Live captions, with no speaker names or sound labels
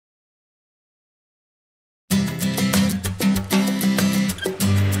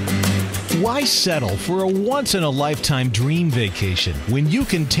Why settle for a once-in-a-lifetime dream vacation when you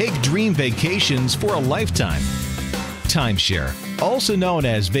can take dream vacations for a lifetime? Timeshare, also known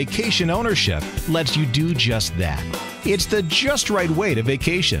as vacation ownership, lets you do just that. It's the just right way to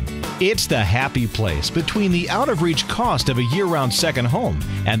vacation. It's the happy place between the out-of-reach cost of a year-round second home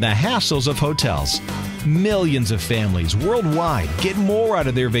and the hassles of hotels. Millions of families worldwide get more out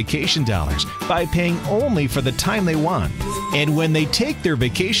of their vacation dollars by paying only for the time they want. And when they take their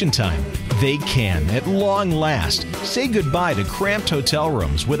vacation time, they can, at long last, say goodbye to cramped hotel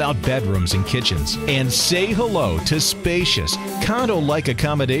rooms without bedrooms and kitchens, and say hello to spacious, condo-like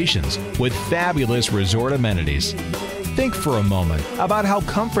accommodations with fabulous resort amenities. Think for a moment about how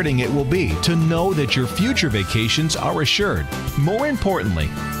comforting it will be to know that your future vacations are assured. More importantly,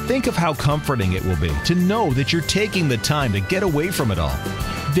 think of how comforting it will be to know that you're taking the time to get away from it all.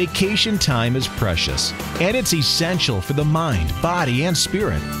 Vacation time is precious, and it's essential for the mind, body, and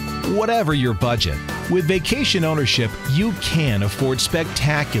spirit. Whatever your budget, with vacation ownership, you can afford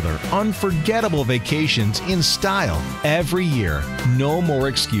spectacular, unforgettable vacations in style every year. No more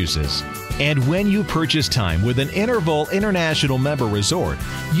excuses. And when you purchase time with an Interval International member resort,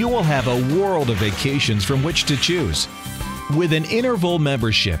 you will have a world of vacations from which to choose. With an Interval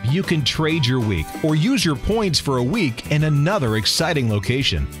membership, you can trade your week or use your points for a week in another exciting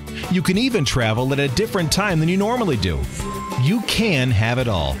location. You can even travel at a different time than you normally do. You can have it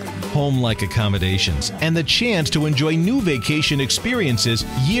all. Home-like accommodations and the chance to enjoy new vacation experiences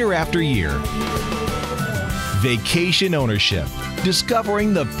year after year. Vacation ownership.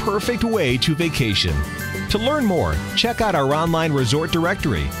 Discovering the perfect way to vacation. To learn more, check out our online resort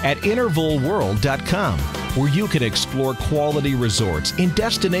directory at intervalworld.com, where you can explore quality resorts in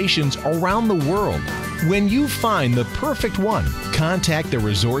destinations around the world. When you find the perfect one, contact the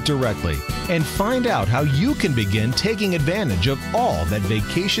resort directly and find out how you can begin taking advantage of all that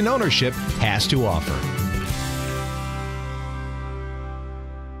vacation ownership has to offer.